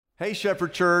Hey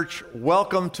Shepherd Church,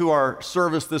 welcome to our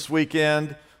service this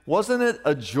weekend. Wasn't it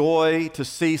a joy to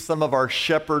see some of our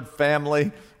Shepherd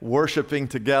family worshiping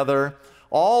together?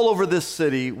 All over this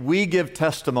city, we give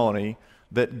testimony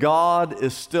that God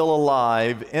is still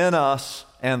alive in us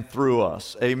and through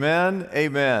us. Amen,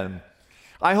 amen.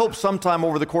 I hope sometime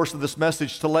over the course of this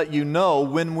message to let you know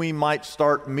when we might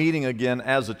start meeting again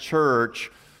as a church.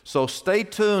 So stay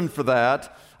tuned for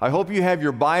that. I hope you have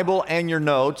your Bible and your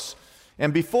notes.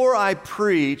 And before I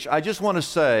preach, I just want to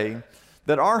say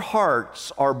that our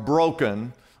hearts are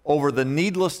broken over the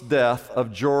needless death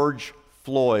of George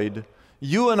Floyd.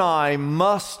 You and I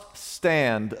must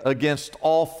stand against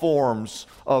all forms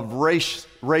of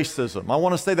racism. I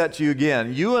want to say that to you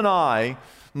again. You and I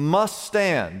must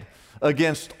stand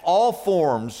against all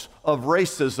forms of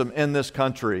racism in this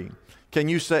country. Can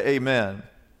you say amen?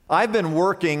 I've been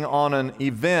working on an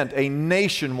event, a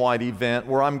nationwide event,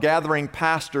 where I'm gathering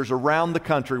pastors around the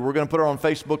country. We're going to put it on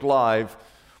Facebook Live,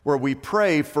 where we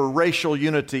pray for racial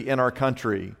unity in our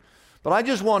country. But I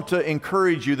just want to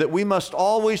encourage you that we must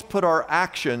always put our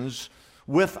actions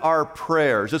with our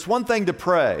prayers. It's one thing to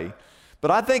pray, but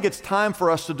I think it's time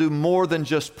for us to do more than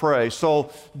just pray.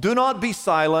 So do not be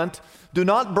silent. Do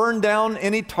not burn down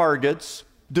any targets.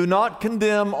 Do not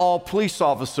condemn all police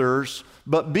officers.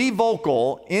 But be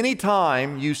vocal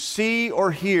anytime you see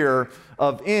or hear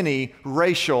of any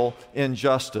racial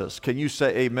injustice. Can you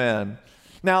say amen?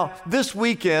 Now, this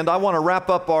weekend, I want to wrap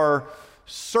up our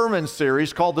sermon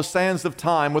series called The Sands of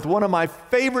Time with one of my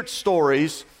favorite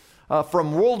stories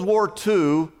from World War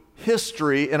II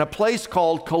history in a place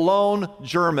called Cologne,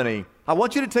 Germany. I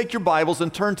want you to take your Bibles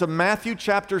and turn to Matthew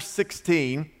chapter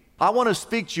 16. I want to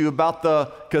speak to you about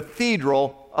the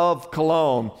Cathedral of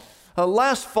Cologne.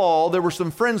 Last fall, there were some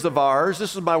friends of ours.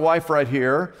 This is my wife right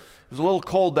here. It was a little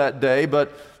cold that day,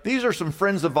 but these are some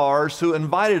friends of ours who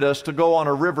invited us to go on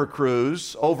a river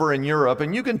cruise over in Europe.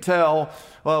 And you can tell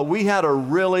we had a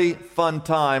really fun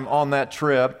time on that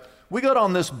trip. We got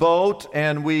on this boat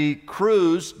and we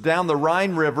cruised down the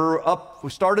Rhine River up. We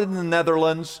started in the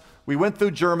Netherlands. We went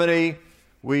through Germany.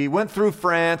 We went through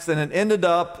France, and it ended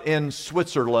up in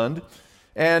Switzerland.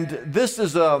 And this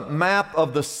is a map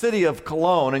of the city of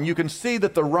Cologne, and you can see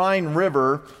that the Rhine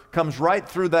River comes right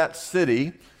through that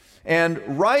city.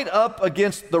 And right up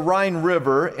against the Rhine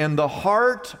River, in the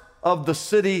heart of the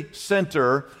city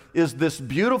center, is this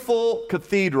beautiful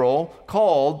cathedral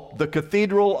called the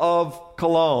Cathedral of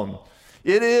Cologne.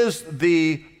 It is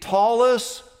the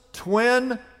tallest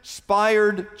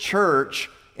twin-spired church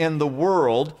in the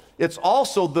world. It's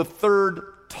also the third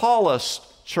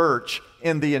tallest church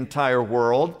in the entire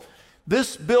world.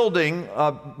 This building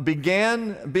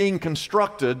began being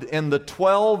constructed in the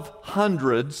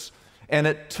 1200s, and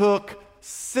it took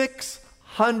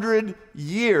 600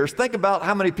 years. Think about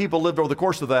how many people lived over the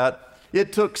course of that.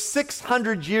 It took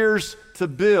 600 years to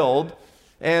build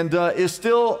and is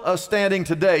still standing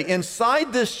today.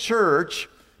 Inside this church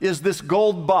is this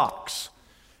gold box,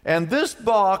 and this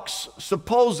box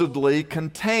supposedly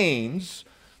contains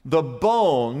the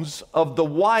bones of the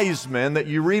wise men that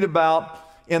you read about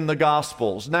in the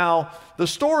Gospels. Now, the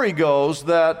story goes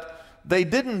that they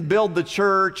didn't build the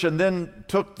church and then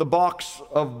took the box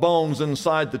of bones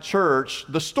inside the church.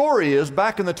 The story is,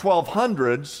 back in the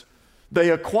 1200s, they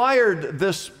acquired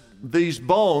these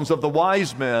bones of the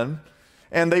wise men,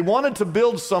 and they wanted to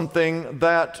build something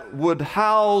that would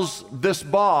house this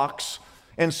box,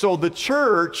 and so the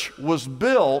church was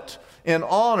built in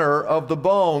honor of the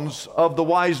bones of the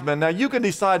wise men. Now, you can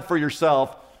decide for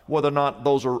yourself whether or not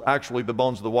those are actually the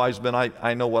bones of the wise men.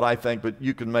 I know what I think, but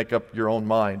you can make up your own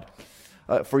mind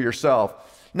for yourself.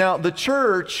 Now, the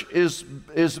church is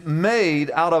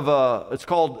made out of it's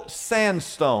called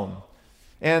sandstone.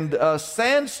 And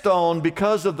sandstone,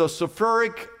 because of the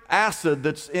sulfuric acid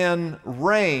that's in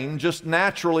rain, just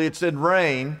naturally it's in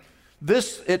rain,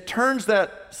 it turns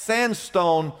that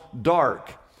sandstone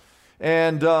dark.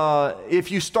 And if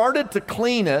you started to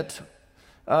clean it,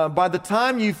 by the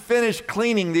time you finished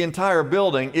cleaning the entire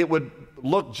building, it would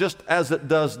look just as it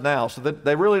does now. So that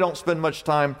they really don't spend much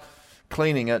time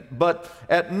cleaning it. But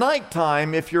at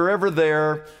nighttime, if you're ever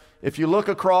there, if you look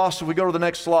across, if we go to the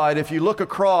next slide, if you look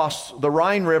across the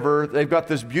Rhine River, they've got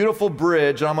this beautiful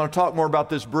bridge, and I'm going to talk more about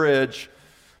this bridge,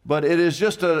 but it is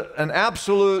just an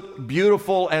absolute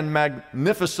beautiful and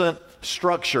magnificent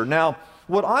structure. Now,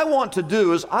 what I want to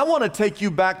do is I want to take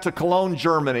you back to Cologne,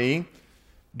 Germany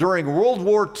during World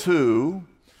War II,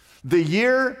 the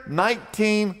year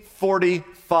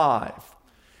 1945.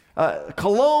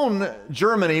 Cologne,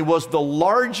 Germany was the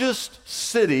largest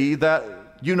city that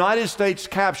United States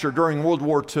captured during World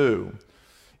War II.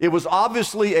 It was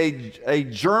obviously a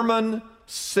German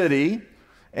city,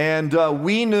 and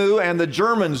we knew, and the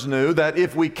Germans knew, that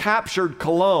if we captured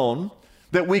Cologne,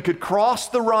 that we could cross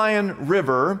the Rhine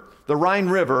River,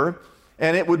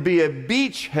 and it would be a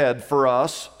beachhead for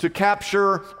us to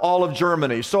capture all of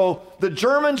Germany. So the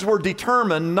Germans were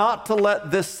determined not to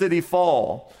let this city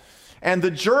fall. And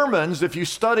the Germans, if you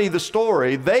study the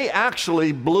story, they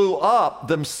actually blew up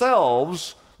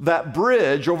themselves that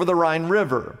bridge over the Rhine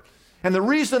River. And the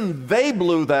reason they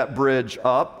blew that bridge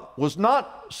up was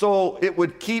not so it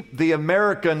would keep the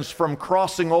Americans from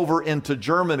crossing over into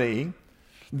Germany.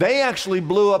 They actually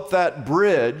blew up that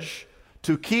bridge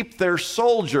to keep their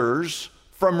soldiers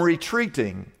from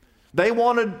retreating. They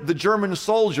wanted the German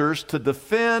soldiers to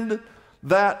defend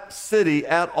that city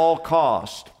at all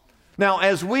cost. Now,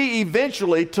 as we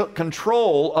eventually took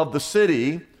control of the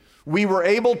city, we were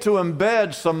able to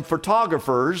embed some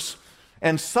photographers,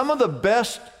 and some of the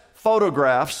best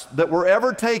photographs that were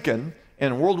ever taken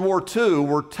in World War II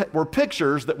were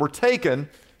pictures that were taken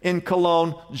in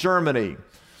Cologne, Germany.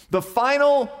 The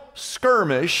final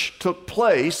skirmish took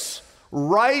place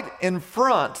right in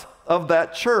front of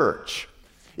that church.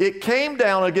 It came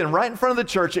down, again, right in front of the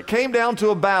church, it came down to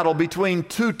a battle between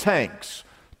two tanks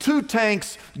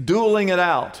dueling it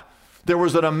out. There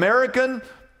was an American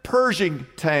Pershing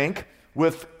tank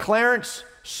with Clarence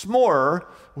Smorer,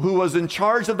 who was in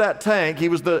charge of that tank. He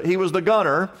was the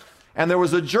gunner, and there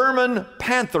was a German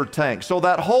Panther tank. So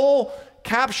that whole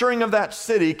capturing of that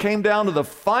city came down to the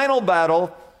final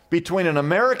battle between an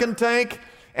American tank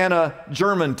and a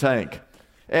German tank.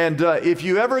 And if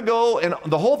you ever go, and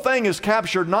the whole thing is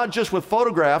captured not just with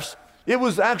photographs, it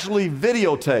was actually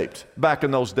videotaped back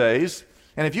in those days.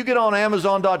 And if you get on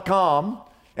Amazon.com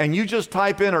and you just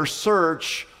type in or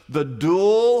search the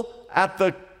duel at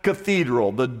the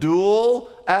cathedral,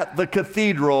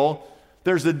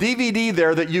 there's a DVD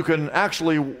there that you can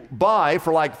actually buy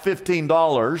for like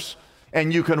 $15,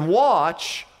 and you can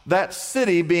watch that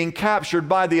city being captured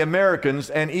by the Americans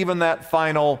and even that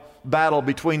final battle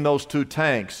between those two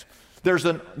tanks. There's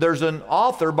an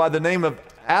author by the name of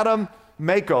Adam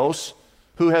Makos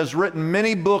who has written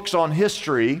many books on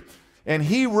history, and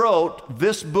he wrote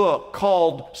this book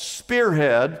called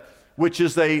Spearhead, which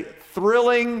is a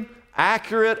thrilling,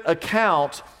 accurate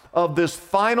account of this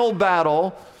final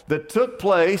battle that took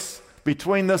place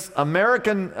between this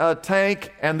American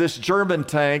tank and this German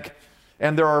tank.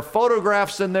 And there are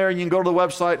photographs in there. You can go to the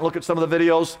website and look at some of the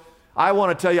videos. I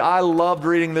want to tell you, I loved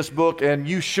reading this book, and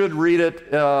you should read it.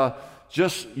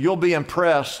 You'll be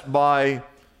impressed by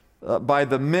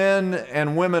the men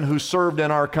and women who served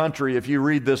in our country if you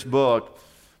read this book.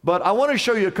 But I want to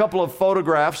show you a couple of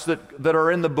photographs that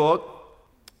are in the book.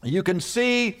 You can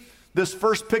see this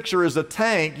first picture is a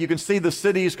tank. You can see the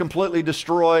city is completely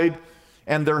destroyed,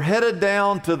 and they're headed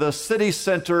down to the city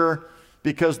center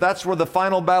because that's where the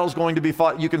final battle is going to be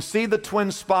fought. You can see the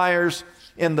twin spires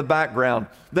in the background.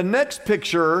 The next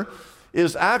picture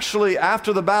is actually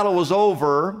after the battle was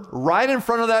over, right in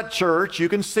front of that church. You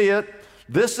can see it.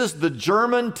 This is the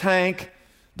German tank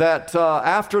that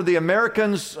after the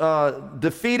Americans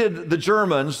defeated the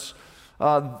Germans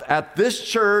at this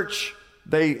church,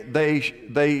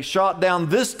 they shot down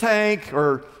this tank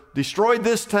or destroyed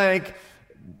this tank,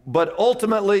 but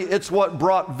ultimately it's what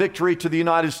brought victory to the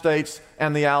United States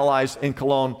and the Allies in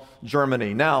Cologne,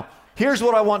 Germany. Now, here's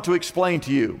what I want to explain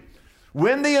to you.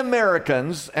 When the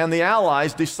Americans and the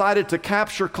Allies decided to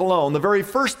capture Cologne, the very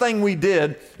first thing we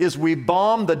did is we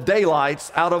bombed the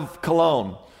daylights out of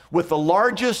Cologne with the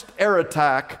largest air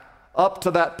attack up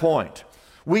to that point.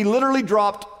 We literally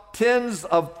dropped tens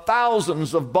of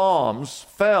thousands of bombs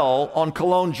fell on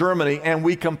Cologne, Germany, and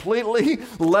we completely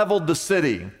leveled the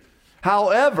city.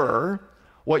 However,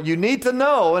 what you need to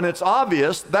know, and it's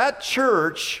obvious, that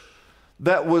church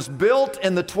that was built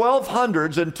in the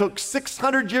 1200s and took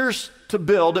 600 years to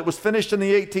build, it was finished in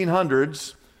the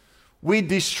 1800s, we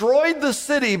destroyed the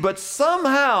city, but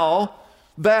somehow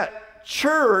that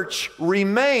church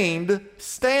remained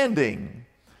standing.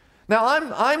 Now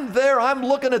I'm there, I'm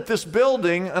looking at this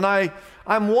building, and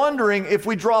I'm wondering, if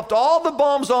we dropped all the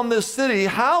bombs on this city,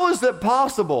 how is it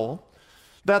possible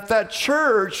that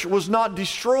church was not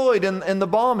destroyed in the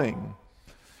bombing?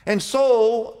 And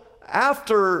so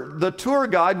after the tour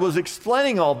guide was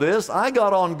explaining all this, I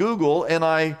got on Google and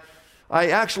I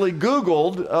actually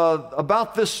Googled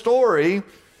about this story,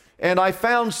 and I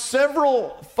found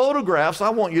several photographs. I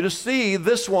want you to see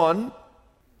this one.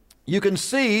 You can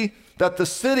see that the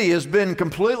city has been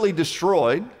completely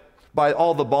destroyed by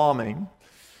all the bombing.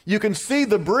 You can see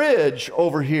the bridge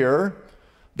over here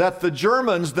that the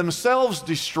Germans themselves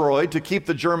destroyed to keep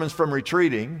the Germans from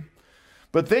retreating.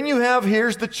 But then you have,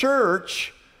 here's the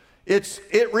church,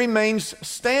 it remains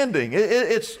standing.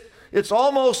 It's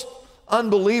almost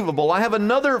unbelievable. I have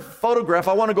another photograph.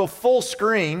 I want to go full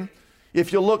screen.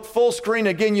 If you look full screen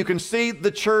again, you can see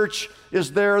the church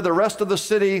is there. The rest of the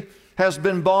city has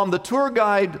been bombed. The tour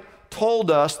guide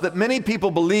told us that many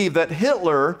people believe that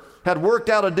Hitler had worked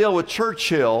out a deal with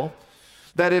Churchill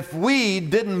that if we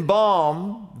didn't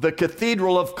bomb the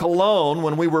Cathedral of Cologne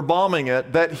when we were bombing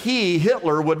it, that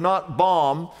Hitler, would not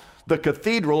bomb the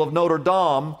Cathedral of Notre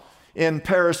Dame in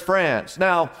Paris, France.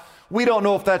 Now, we don't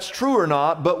know if that's true or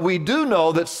not, but we do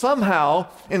know that somehow,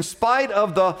 in spite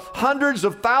of the hundreds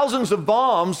of thousands of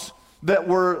bombs that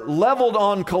were leveled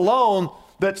on Cologne,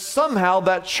 that somehow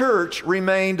that church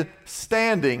remained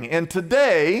standing. And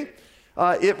today,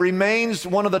 it remains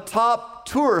one of the top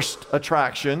tourist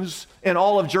attractions in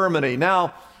all of Germany.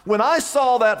 Now, when I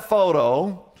saw that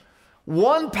photo,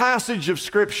 one passage of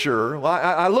Scripture,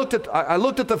 I looked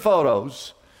at the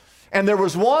photos, and there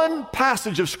was one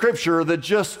passage of Scripture that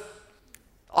just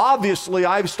obviously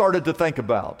I've started to think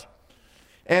about.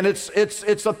 And it's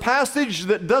a passage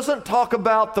that doesn't talk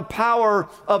about the power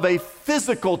of a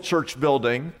physical church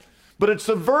building, but it's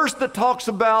a verse that talks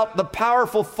about the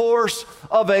powerful force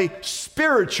of a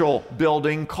spiritual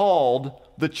building called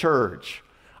the church.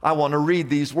 I want to read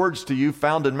these words to you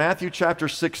found in Matthew chapter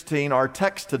 16, our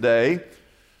text today,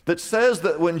 that says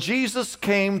that when Jesus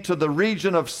came to the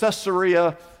region of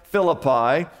Caesarea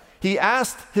Philippi, he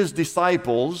asked his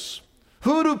disciples,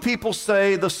 "Who do people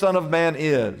say the Son of Man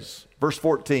is?" Verse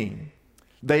 14.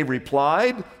 They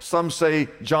replied, some say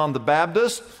John the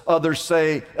Baptist, others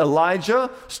say Elijah,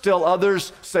 still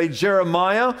others say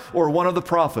Jeremiah or one of the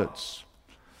prophets.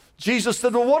 Jesus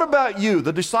said, "Well, what about you,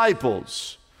 the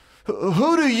disciples?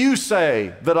 Who do you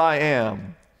say that I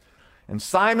am?" And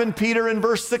Simon Peter in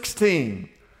verse 16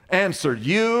 answered,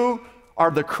 "You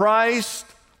are the Christ,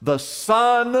 the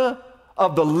Son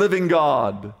of the living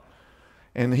God."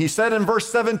 And he said in verse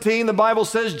 17, the Bible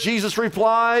says, Jesus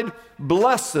replied,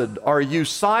 "Blessed are you,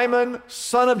 Simon,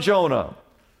 son of Jonah,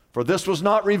 for this was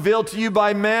not revealed to you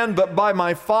by man, but by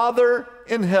my Father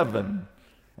in heaven."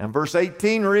 And verse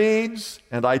 18 reads,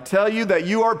 "And I tell you that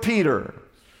you are Peter,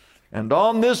 and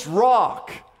on this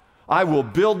rock I will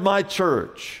build my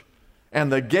church, and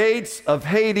the gates of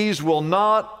Hades will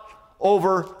not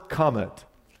overcome it."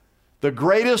 The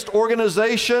greatest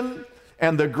organization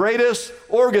and the greatest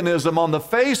organism on the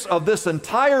face of this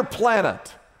entire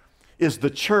planet is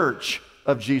the church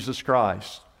of Jesus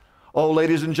Christ. Oh,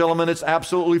 ladies and gentlemen, it's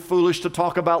absolutely foolish to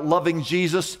talk about loving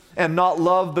Jesus and not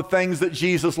love the things that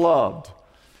Jesus loved.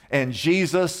 And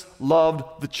Jesus loved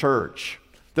the church.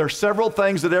 There are several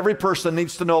things that every person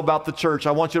needs to know about the church.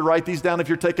 I want you to write these down if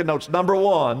you're taking notes. Number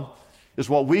one is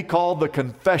what we call the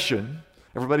confession.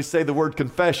 Everybody say the word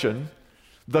confession.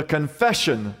 The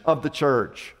confession of the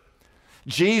church.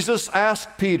 Jesus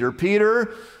asked Peter, "Peter,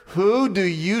 who do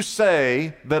you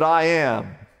say that I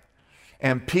am?"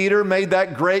 And Peter made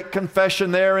that great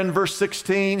confession there in verse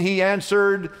 16. He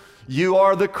answered, "You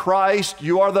are the Christ,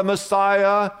 you are the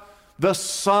Messiah, the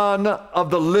Son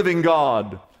of the living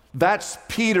God." That's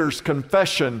Peter's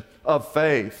confession of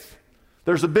faith.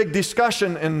 There's a big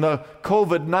discussion in the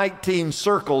COVID-19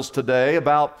 circles today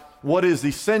about what is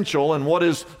essential and what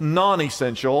is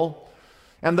non-essential.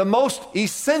 And the most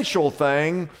essential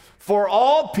thing for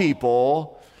all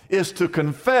people is to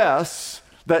confess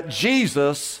that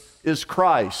Jesus is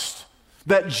Christ,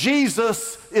 that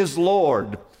Jesus is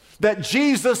Lord, that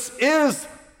Jesus is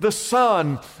the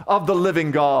Son of the living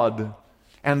God.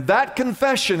 And that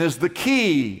confession is the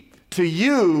key to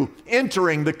you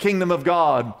entering the kingdom of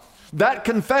God. That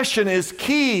confession is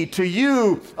key to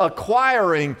you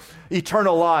acquiring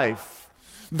eternal life.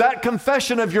 That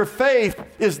confession of your faith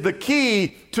is the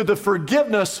key to the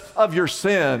forgiveness of your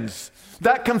sins.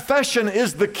 That confession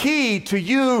is the key to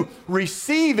you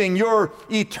receiving your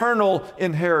eternal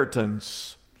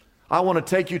inheritance. I want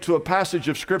to take you to a passage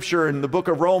of Scripture in the book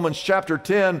of Romans chapter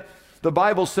 10. The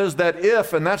Bible says that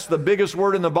if, and that's the biggest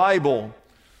word in the Bible,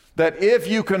 that if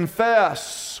you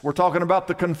confess, we're talking about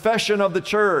the confession of the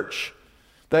church,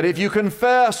 that if you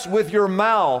confess with your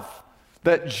mouth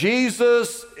that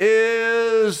Jesus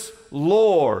is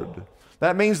Lord,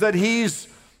 that means that He's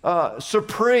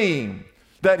supreme,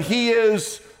 that He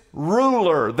is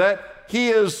ruler, that He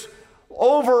is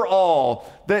over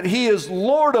all, that He is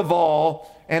Lord of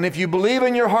all, and if you believe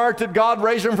in your heart that God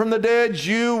raised Him from the dead,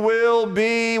 you will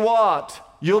be what?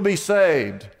 You'll be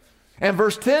saved. And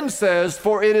verse 10 says,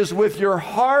 "For it is with your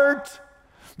heart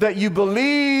that you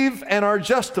believe and are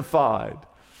justified,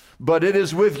 but it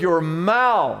is with your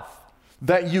mouth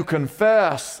that you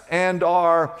confess and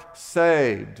are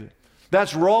saved."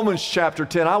 That's Romans chapter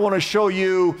 10. I want to show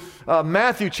you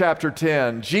Matthew chapter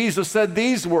 10. Jesus said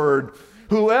these words,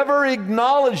 whoever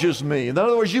acknowledges me, in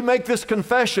other words, you make this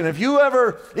confession, if you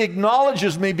ever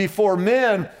acknowledges me before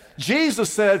men,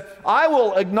 Jesus said, I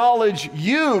will acknowledge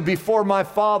you before my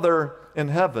Father in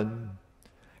heaven.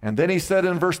 And then he said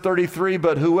in verse 33,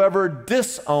 but whoever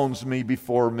disowns me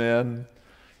before men,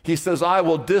 he says, I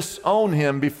will disown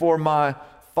him before my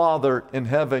Father in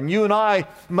heaven. You and I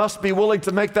must be willing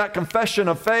to make that confession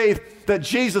of faith that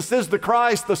Jesus is the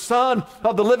Christ, the Son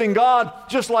of the living God,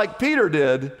 just like Peter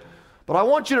did. But I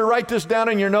want you to write this down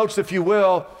in your notes, if you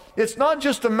will. It's not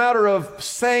just a matter of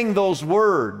saying those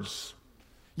words.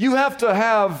 You have to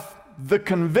have the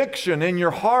conviction in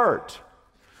your heart.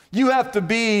 You have to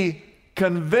be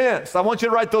convinced. I want you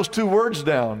to write those two words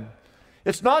down.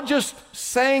 It's not just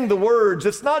saying the words.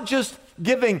 It's not just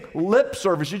giving lip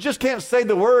service. You just can't say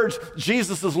the words,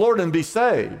 Jesus is Lord, and be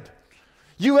saved.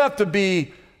 You have to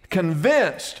be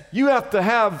convinced. You have to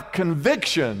have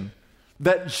conviction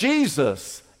that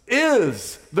Jesus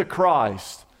is the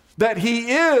Christ, that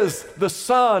he is the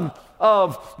Son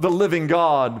of the living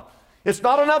God. It's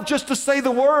not enough just to say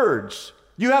the words.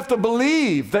 You have to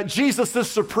believe that Jesus is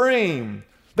supreme,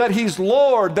 that he's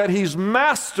Lord, that he's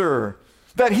Master,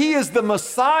 that he is the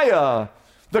Messiah,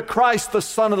 the Christ, the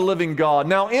Son of the living God.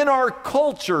 Now, in our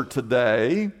culture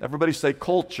today, everybody say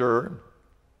culture.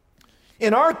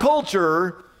 In our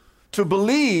culture, to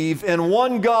believe in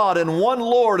one God and one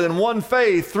Lord and one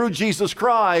faith through Jesus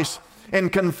Christ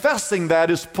and confessing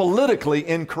that is politically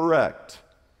incorrect.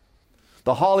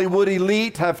 The Hollywood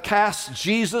elite have cast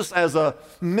Jesus as a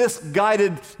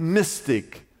misguided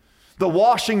mystic. The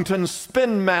Washington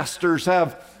spin masters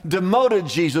have demoted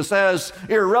Jesus as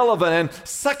irrelevant and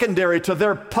secondary to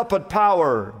their puppet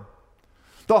power.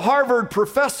 The Harvard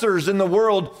professors in the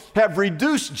world have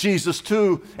reduced Jesus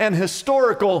to an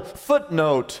historical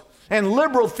footnote, and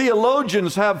liberal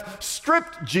theologians have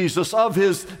stripped Jesus of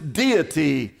his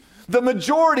deity. The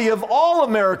majority of all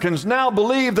Americans now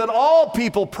believe that all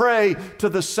people pray to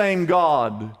the same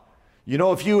God. You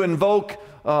know, if you invoke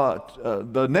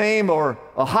the name or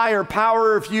a higher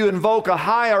power, if you invoke a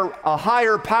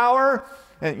higher power,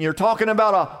 and you're talking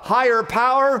about a higher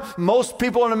power, most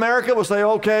people in America will say,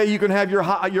 okay, you can have your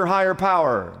higher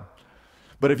power.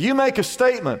 But if you make a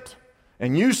statement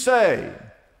and you say,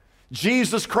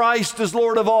 Jesus Christ is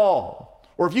Lord of all,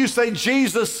 or if you say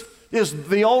Jesus is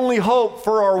the only hope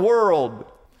for our world,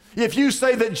 if you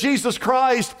say that Jesus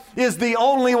Christ is the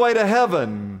only way to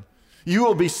heaven, you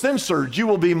will be censored, you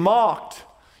will be mocked,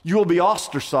 you will be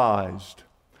ostracized.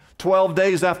 12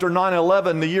 days after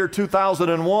 9/11, the year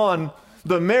 2001,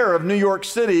 the mayor of New York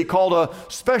City called a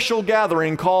special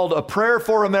gathering called A Prayer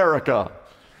for America,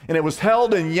 and it was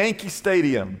held in Yankee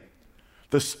Stadium.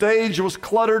 The stage was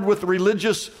cluttered with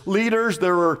religious leaders.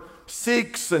 There were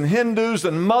Sikhs and Hindus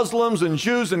and Muslims and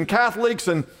Jews and Catholics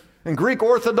and Greek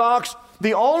Orthodox.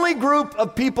 The only group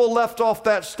of people left off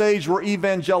that stage were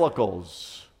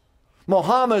evangelicals.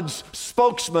 Muhammad's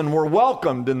spokesmen were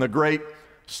welcomed in the great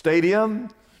stadium.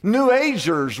 New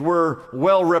Agers were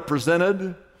well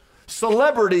represented.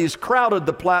 Celebrities crowded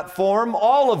the platform,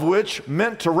 all of which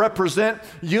meant to represent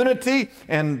unity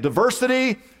and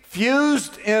diversity,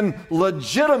 fused in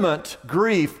legitimate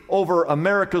grief over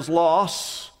America's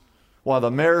loss. While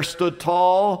the mayor stood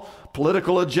tall,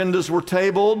 political agendas were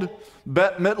tabled.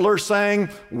 Bette Midler sang,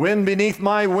 "Wind Beneath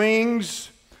My Wings."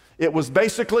 It was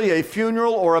basically a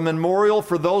funeral or a memorial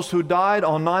for those who died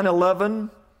on 9/11,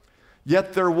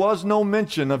 yet there was no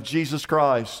mention of Jesus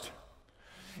Christ.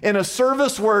 In a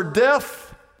service where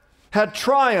death had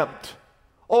triumphed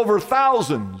over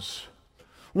thousands,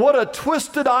 what a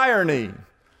twisted irony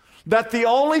that the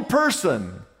only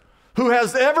person who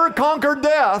has ever conquered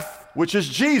death, which is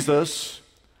Jesus,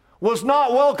 was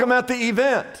not welcome at the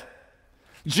event.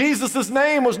 Jesus'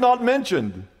 name was not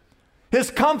mentioned. His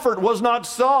comfort was not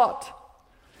sought.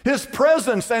 His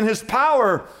presence and his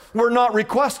power were not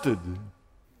requested.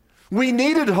 We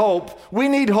needed hope. We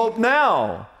need hope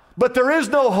now. But there is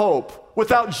no hope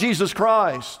without Jesus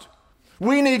Christ.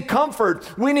 We need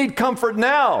comfort. We need comfort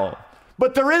now.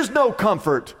 But there is no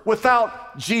comfort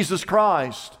without Jesus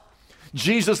Christ.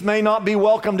 Jesus may not be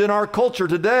welcomed in our culture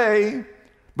today,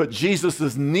 but Jesus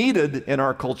is needed in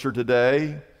our culture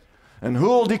today. And who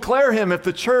will declare him if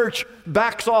the church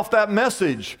backs off that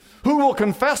message? Who will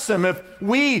confess him if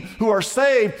we who are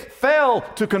saved fail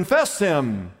to confess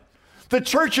him? The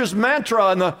church's mantra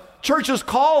and the church's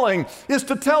calling is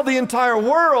to tell the entire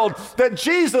world that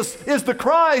Jesus is the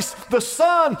Christ, the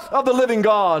Son of the living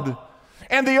God.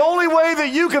 And the only way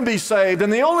that you can be saved,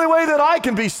 and the only way that I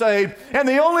can be saved, and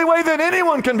the only way that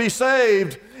anyone can be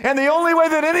saved And the only way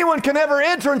that anyone can ever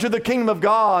enter into the kingdom of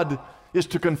God is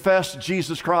to confess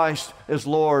Jesus Christ as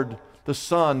Lord, the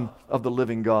Son of the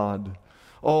living God.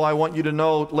 Oh, I want you to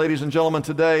know, ladies and gentlemen,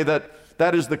 today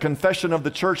that is the confession of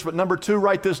the church. But number two,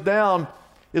 write this down,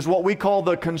 is what we call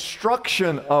the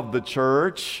construction of the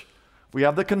church. We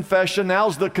have the confession,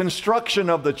 now's the construction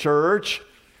of the church.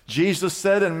 Jesus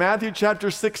said in Matthew chapter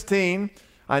 16,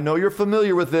 I know you're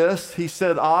familiar with this, he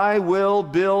said, I will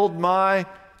build my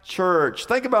church.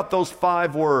 Think about those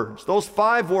 5 words. Those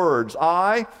 5 words,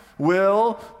 I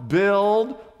will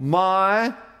build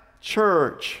my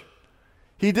church.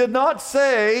 He did not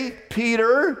say,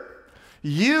 Peter,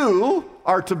 you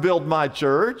are to build my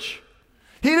church.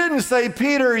 He didn't say,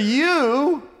 Peter,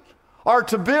 you are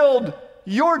to build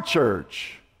your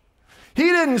church. He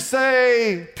didn't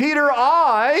say, Peter,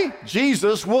 I,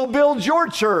 Jesus, will build your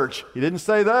church. He didn't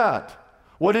say that.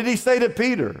 What did he say to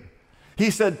Peter? He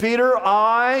said, Peter,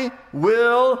 I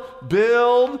will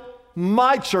build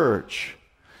my church.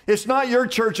 It's not your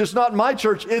church, it's not my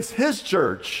church, it's his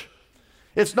church.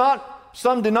 It's not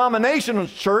some denominational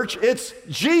church, it's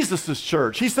Jesus'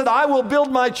 church. He said, I will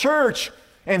build my church,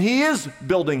 and he is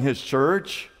building his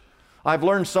church. I've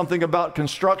learned something about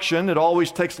construction. It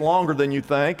always takes longer than you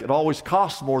think. It always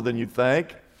costs more than you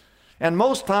think. And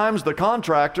most times the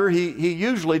contractor, he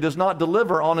usually does not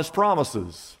deliver on his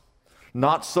promises.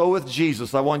 Not so with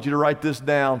Jesus. I want you to write this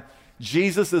down.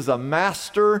 Jesus is a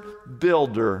master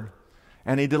builder,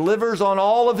 and he delivers on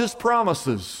all of his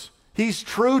promises. He's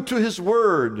true to his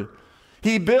word.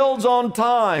 He builds on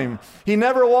time. He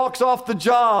never walks off the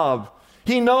job.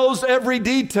 He knows every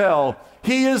detail.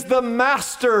 He is the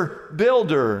master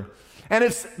builder. And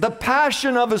it's the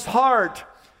passion of his heart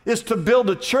is to build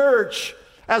a church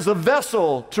as a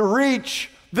vessel to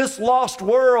reach this lost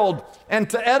world and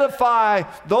to edify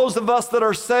those of us that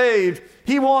are saved.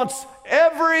 He wants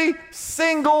every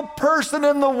single person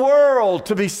in the world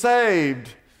to be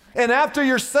saved. And after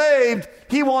you're saved,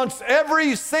 he wants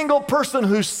every single person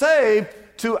who's saved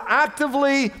to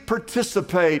actively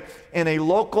participate in a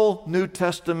local New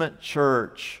Testament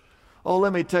church. Oh,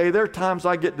 let me tell you, there are times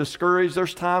I get discouraged.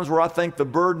 There's times where I think the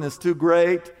burden is too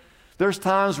great. There's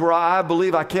times where I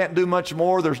believe I can't do much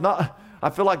more. I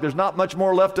feel like there's not much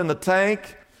more left in the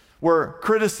tank, where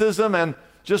criticism and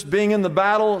just being in the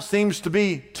battle seems to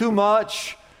be too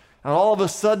much. And all of a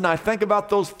sudden I think about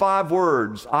those 5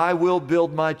 words, I will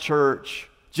build my church.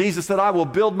 Jesus said, I will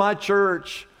build my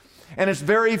church. And it's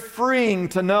very freeing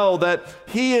to know that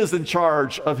he is in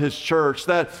charge of his church,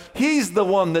 that he's the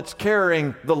one that's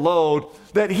carrying the load,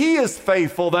 that he is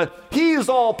faithful, that he is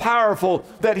all powerful,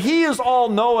 that he is all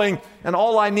knowing, and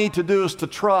all I need to do is to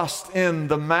trust in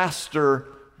the master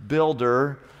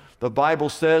builder. The Bible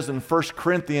says in 1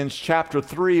 Corinthians chapter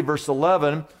 3, verse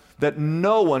 11, that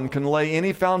no one can lay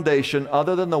any foundation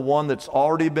other than the one that's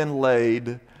already been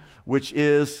laid, which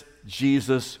is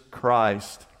Jesus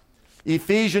Christ.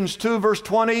 Ephesians 2 verse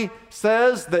 20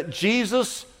 says that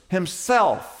Jesus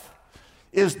himself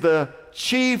is the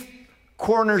chief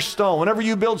cornerstone. Whenever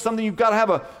you build something, you've got to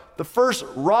have the first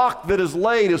rock that is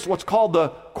laid is what's called the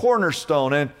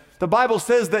cornerstone. And the Bible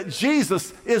says that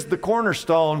Jesus is the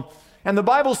cornerstone. And the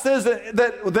Bible says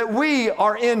that we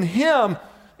are in him,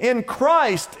 in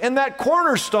Christ, in that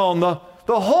cornerstone.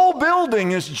 The whole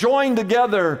building is joined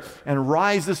together and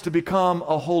rises to become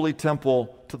a holy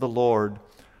temple to the Lord.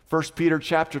 1 Peter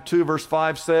chapter 2 verse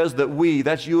 5 says that we,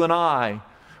 that's you and I,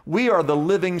 we are the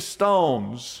living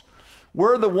stones.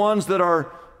 We're the ones that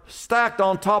are stacked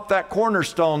on top that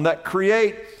cornerstone that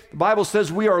create, the Bible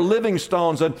says we are living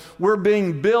stones, and we're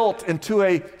being built into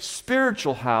a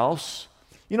spiritual house.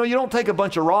 You know, you don't take a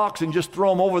bunch of rocks and just throw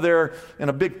them over there in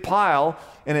a big pile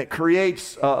and it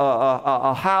creates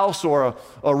a house or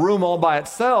a room all by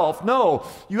itself. No,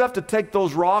 you have to take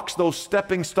those rocks, those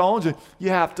stepping stones, and you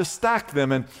have to stack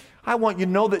them. And I want you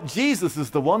to know that Jesus is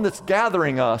the one that's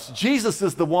gathering us. Jesus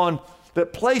is the one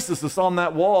that places us on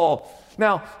that wall.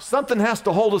 Now, something has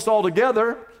to hold us all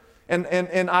together, and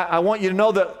I want you to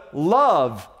know that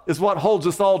love is what holds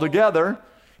us all together.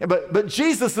 But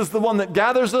Jesus is the one that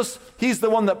gathers us. He's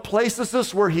the one that places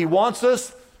us where he wants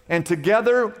us. And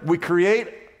together we create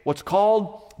what's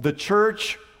called the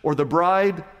church or the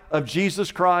bride of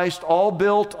Jesus Christ, all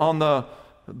built on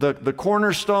the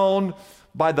cornerstone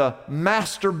by the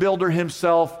master builder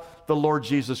himself, the Lord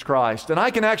Jesus Christ. And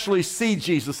I can actually see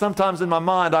Jesus. Sometimes in my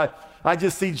mind, I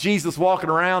just see Jesus walking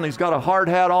around. He's got a hard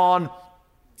hat on,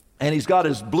 and he's got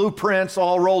his blueprints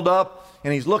all rolled up,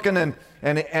 and he's looking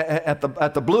at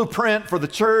the blueprint for the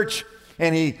church,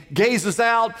 and he gazes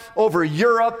out over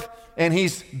Europe, and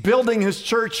he's building his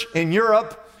church in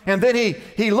Europe, And then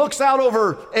he looks out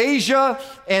over Asia,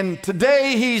 and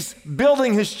today he's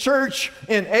building his church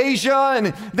in Asia,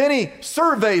 and then he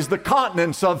surveys the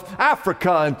continents of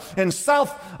Africa and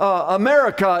South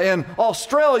America and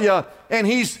Australia, and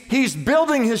he's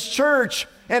building his church.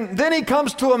 And then he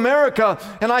comes to America,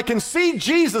 and I can see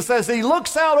Jesus as he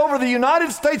looks out over the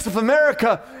United States of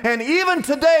America, and even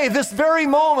today, this very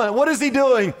moment, what is he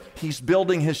doing? He's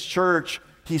building his church.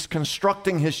 He's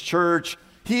constructing his church.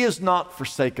 He has not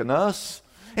forsaken us.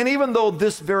 And even though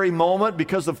this very moment,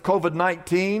 because of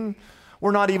COVID-19,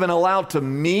 we're not even allowed to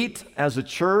meet as a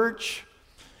church,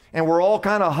 and we're all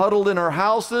kind of huddled in our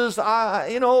houses,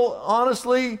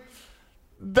 honestly,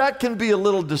 that can be a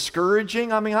little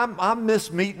discouraging. I mean, I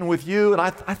miss meeting with you, and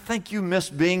I think you miss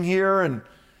being here, and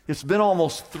it's been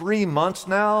almost 3 months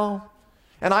now.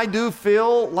 And I do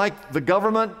feel like the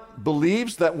government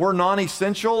believes that we're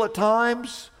non-essential at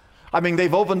times. I mean,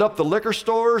 they've opened up the liquor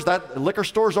stores. Liquor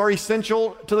stores are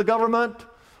essential to the government.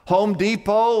 Home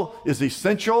Depot is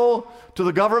essential to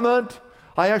the government.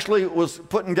 I actually was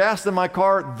putting gas in my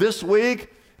car this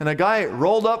week, and a guy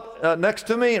rolled up next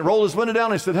to me and rolled his window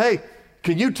down and he said, "Hey,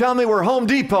 can you tell me where Home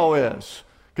Depot is?"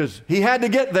 Because he had to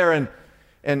get there,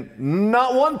 and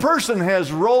not one person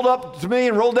has rolled up to me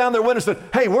and rolled down their window and said,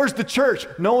 "Hey, where's the church?"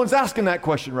 No one's asking that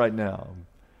question right now.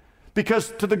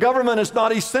 Because to the government, it's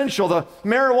not essential. The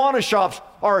marijuana shops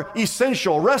are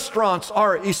essential. Restaurants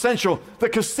are essential. The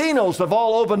casinos have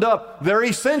all opened up. They're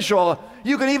essential.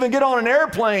 You can even get on an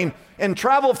airplane and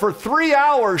travel for 3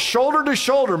 hours, shoulder to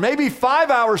shoulder, maybe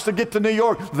 5 hours to get to New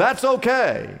York. That's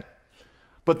okay.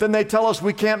 But then they tell us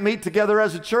we can't meet together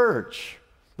as a church,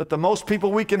 that the most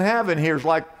people we can have in here is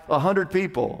like 100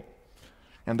 people.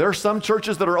 And there's some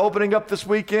churches that are opening up this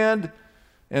weekend,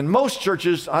 and most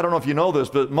churches, I don't know if you know this,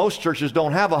 but most churches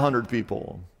don't have 100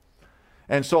 people.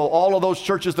 And so all of those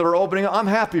churches that are opening, I'm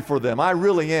happy for them. I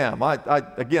really am.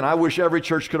 I wish every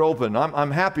church could open.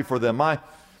 I'm happy for them.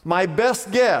 My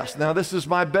best guess, now this is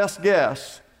my best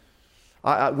guess,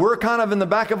 we're kind of in the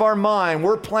back of our mind,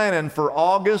 we're planning for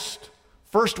August,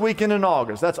 first weekend in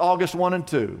August. That's August 1 and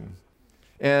 2.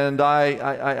 And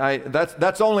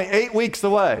that's only 8 weeks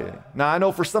away. Now, I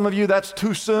know for some of you that's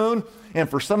too soon, and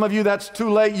for some of you that's too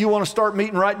late. You want to start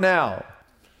meeting right now.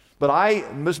 But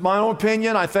this is my own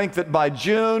opinion. I think that by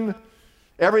June,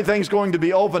 everything's going to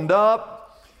be opened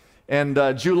up. And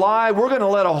July, we're going to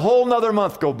let a whole nother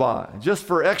month go by just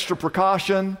for extra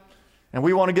precaution. And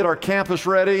we want to get our campus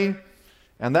ready.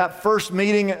 And that first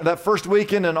meeting, that first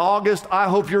weekend in August, I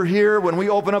hope you're here when we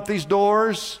open up these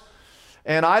doors.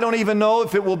 And I don't even know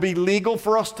if it will be legal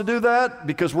for us to do that,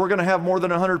 because we're going to have more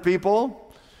than 100 people.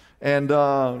 And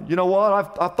you know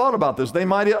what? I've thought about this. They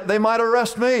might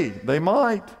arrest me. They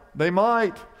might.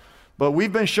 But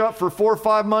we've been shut for 4 or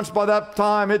 5 months by that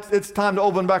time. It's time to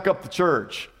open back up the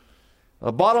church.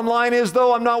 The bottom line is,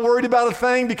 though, I'm not worried about a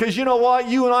thing, because you know what?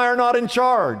 You and I are not in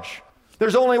charge.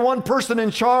 There's only one person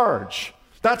in charge.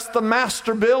 That's the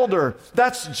master builder.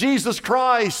 That's Jesus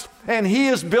Christ. And he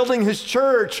is building his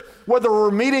church. Whether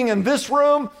we're meeting in this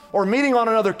room or meeting on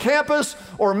another campus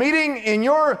or meeting in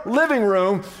your living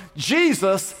room,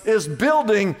 Jesus is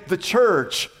building the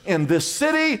church in this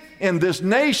city, in this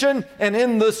nation, and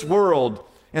in this world.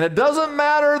 And it doesn't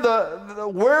matter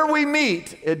where we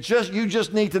meet. You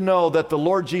just need to know that the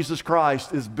Lord Jesus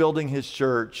Christ is building his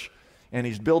church. And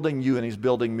he's building you and he's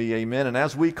building me. Amen. And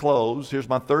as we close, here's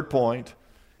my third point,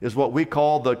 is what we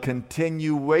call the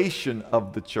continuation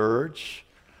of the church.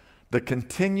 The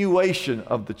continuation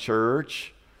of the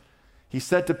church. He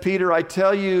said to Peter, "I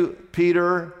tell you,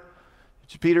 Peter,"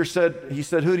 he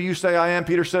said, "Who do you say I am?"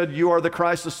 Peter said, "You are the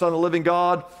Christ, the Son of the living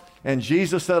God." And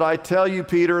Jesus said, "I tell you,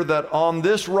 Peter, that on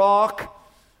this rock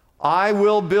I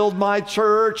will build my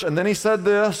church." And then he said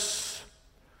this,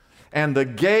 "And the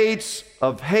gates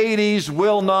of Hades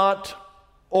will not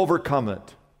overcome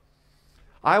it."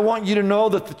 I want you to know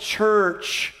that the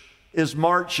church is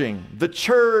marching. The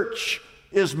church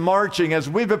is marching. As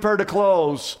we prepare to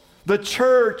close, the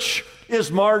church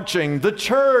is marching. The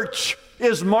church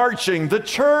is marching. The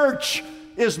church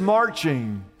is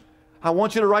marching. I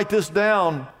want you to write this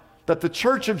down, that the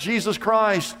church of Jesus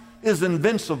Christ is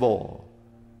invincible,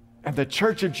 and the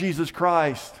church of Jesus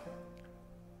Christ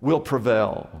will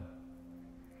prevail.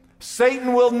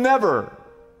 Satan will never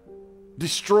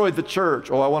destroy the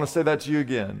church. Oh, I want to say that to you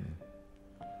again.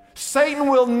 Satan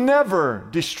will never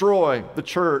destroy the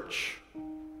church.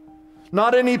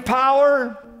 Not any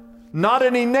power, not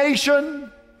any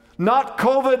nation, not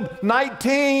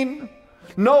COVID-19,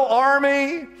 no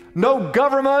army, no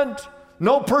government,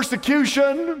 no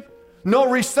persecution, no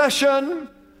recession,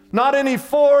 Not any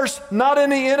force, not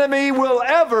any enemy will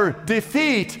ever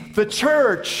defeat the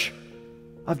church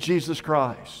of Jesus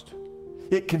Christ.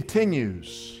 It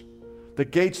continues. The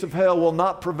gates of hell will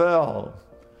not prevail.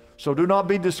 So do not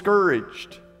be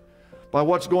discouraged by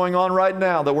what's going on right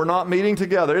now, that we're not meeting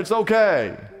together. It's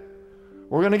okay.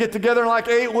 We're going to get together in like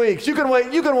 8 weeks. You can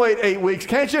wait 8 weeks,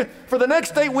 can't you? For the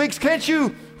next 8 weeks, can't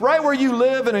you, right where you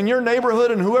live and in your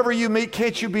neighborhood and whoever you meet,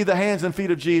 can't you be the hands and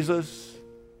feet of Jesus?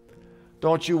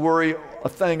 Don't you worry a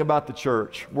thing about the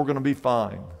church. We're going to be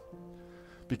fine.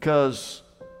 Because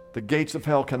the gates of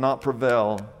hell cannot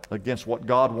prevail against what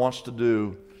God wants to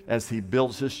do as He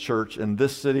builds His church in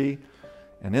this city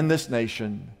and in this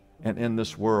nation and in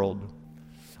this world.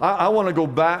 I want to go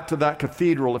back to that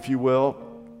cathedral, if you will.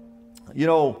 You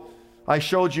know, I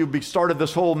showed you, we started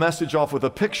this whole message off with a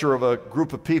picture of a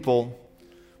group of people.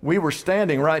 We were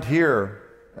standing right here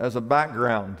as a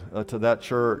background to that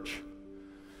church.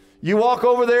 You walk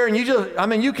over there and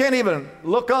you can't even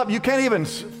look up. You can't even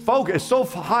focus. It's so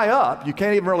high up, you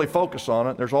can't even really focus on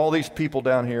it. There's all these people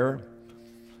down here.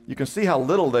 You can see how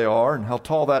little they are and how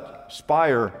tall that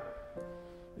spire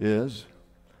is.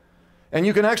 And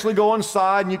you can actually go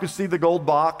inside and you can see the gold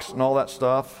box and all that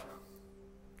stuff.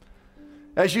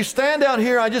 As you stand down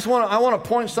here, I want to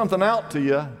point something out to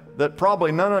you that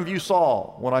probably none of you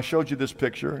saw when I showed you this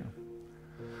picture.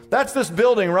 That's this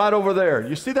building right over there.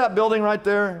 You see that building right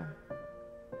there?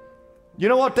 You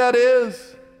know what that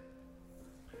is?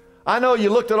 I know you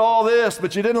looked at all this,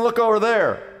 but you didn't look over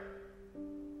there.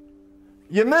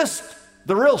 You missed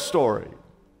the real story.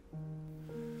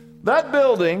 That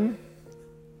building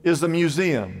is a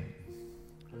museum.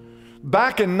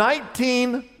 Back in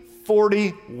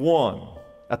 1941,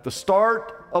 at the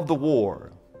start of the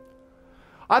war,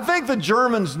 I think the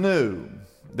Germans knew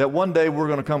that one day we're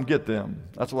going to come get them.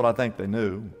 That's what I think they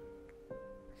knew.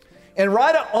 And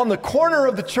right on the corner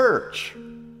of the church,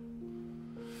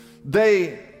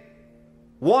 they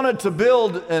wanted to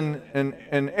build an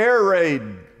air raid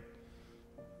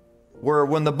where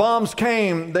when the bombs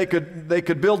came, they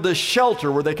could build this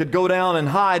shelter where they could go down and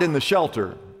hide in the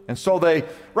shelter. And so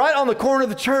right on the corner of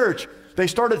the church, they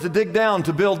started to dig down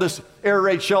to build this air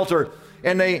raid shelter.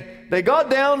 And they got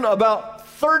down about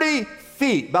 30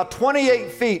 feet, about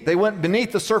 28 feet. They went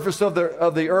beneath the surface of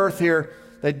the earth here.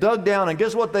 They dug down, and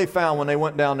guess what they found when they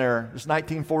went down there? It's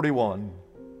 1941.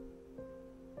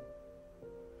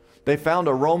 They found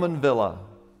a Roman villa.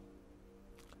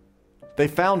 They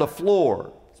found a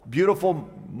floor, beautiful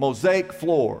mosaic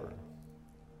floor.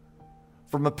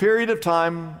 From a period of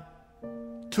time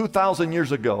 2,000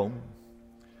 years ago,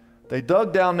 they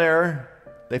dug down there.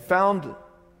 They found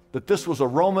that this was a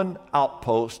Roman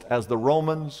outpost as the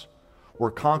Romans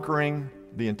were conquering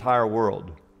the entire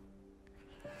world.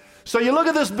 So you look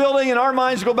at this building and our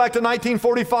minds go back to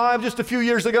 1945, just a few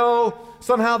years ago.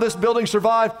 Somehow this building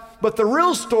survived. But the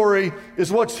real story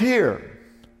is what's here.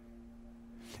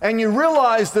 And you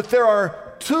realize that there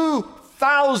are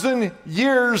 2,000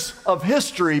 years of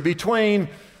history between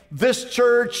this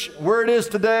church, where it is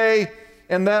today,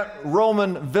 and that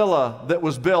Roman villa that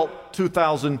was built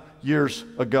 2,000 years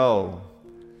ago.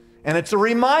 And it's a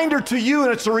reminder to you,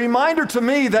 and it's a reminder to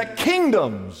me that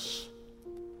kingdoms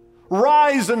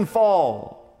rise and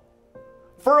fall.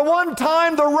 For one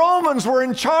time, the Romans were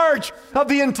in charge of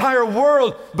the entire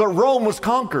world, but Rome was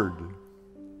conquered.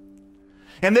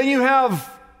 And then you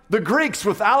have the Greeks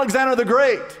with Alexander the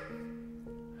Great.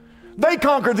 They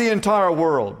conquered the entire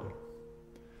world.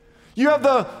 You have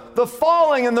the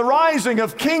falling and the rising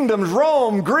of kingdoms,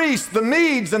 Rome, Greece, the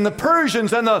Medes and the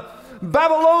Persians and the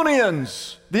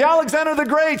Babylonians, the Alexander the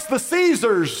Greats, the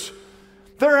Caesars.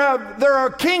 There are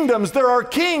kingdoms, there are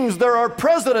kings, there are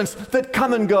presidents that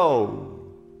come and go.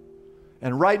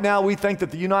 And right now we think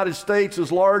that the United States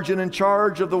is large and in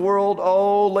charge of the world.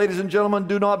 Oh, ladies and gentlemen,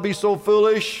 do not be so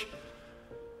foolish.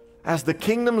 As the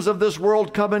kingdoms of this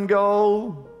world come and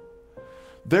go,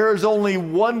 there is only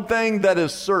one thing that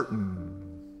is certain,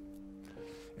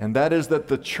 and that is that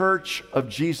the church of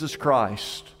Jesus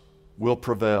Christ will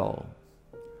prevail.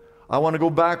 I want to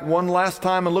go back one last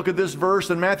time and look at this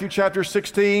verse in Matthew chapter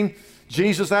 16.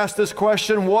 Jesus asked this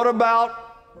question, what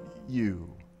about you?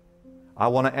 I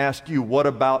want to ask you, what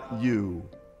about you?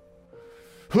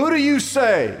 Who do you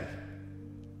say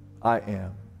I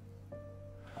am?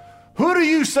 Who do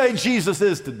you say Jesus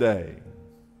is today?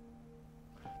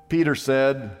 Peter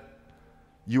said,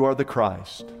 you are the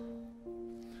Christ,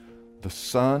 the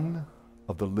Son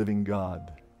of the living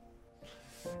God.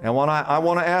 And I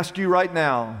want to ask you right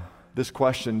now this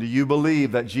question. Do you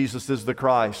believe that Jesus is the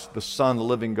Christ, the Son of the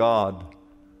living God?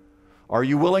 Are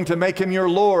you willing to make Him your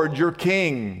Lord, your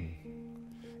King,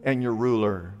 and your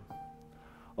ruler?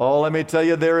 Oh, let me tell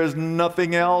you, there is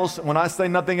nothing else. When I say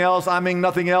nothing else, I mean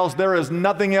nothing else. There is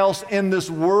nothing else in this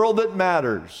world that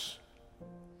matters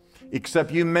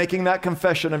except you making that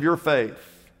confession of your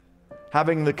faith,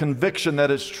 having the conviction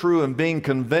that it's true, and being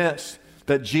convinced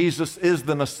that Jesus is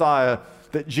the Messiah,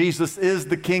 that Jesus is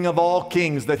the King of all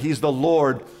kings, that He's the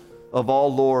Lord of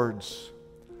all lords.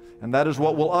 And that is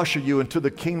what will usher you into the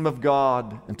kingdom of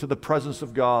God, into the presence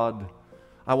of God.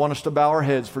 I want us to bow our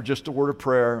heads for just a word of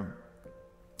prayer.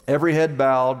 Every head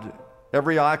bowed,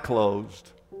 every eye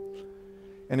closed.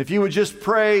 And if you would just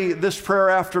pray this prayer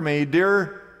after me.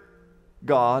 Dear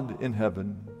God in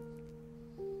heaven,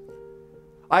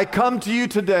 I come to you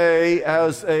today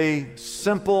as a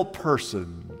simple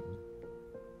person.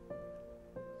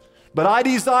 But I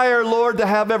desire, Lord, to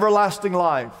have everlasting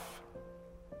life.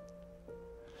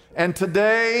 And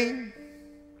today,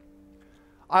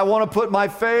 I want to put my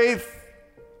faith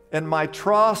and my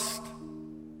trust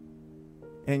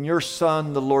in your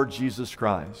Son, the Lord Jesus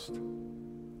Christ.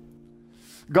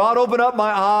 God, open up my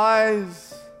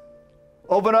eyes,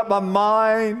 open up my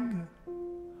mind,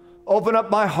 open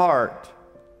up my heart,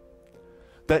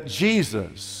 that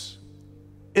Jesus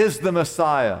is the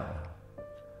Messiah,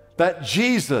 that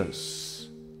Jesus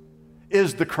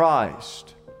is the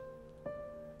Christ,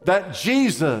 that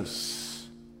Jesus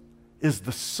is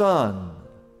the Son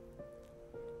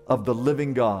of the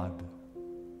living God.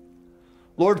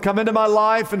 Lord, come into my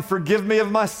life and forgive me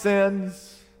of my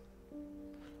sins.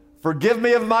 Forgive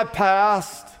me of my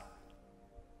past.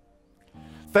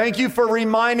 Thank you for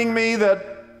reminding me that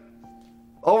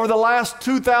over the last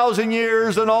 2,000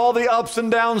 years and all the ups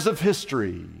and downs of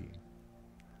history,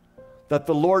 that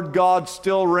the Lord God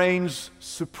still reigns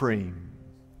supreme.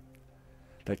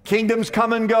 That kingdoms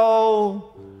come and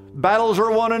go, battles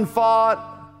are won and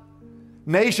fought,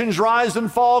 nations rise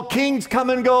and fall, kings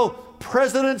come and go,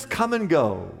 presidents come and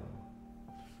go.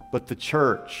 But the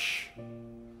church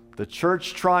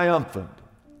triumphant,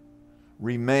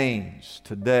 remains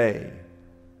today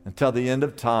until the end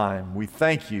of time. We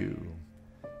thank you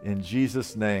in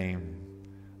Jesus' name.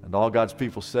 And all God's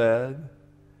people said,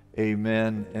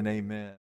 amen and amen.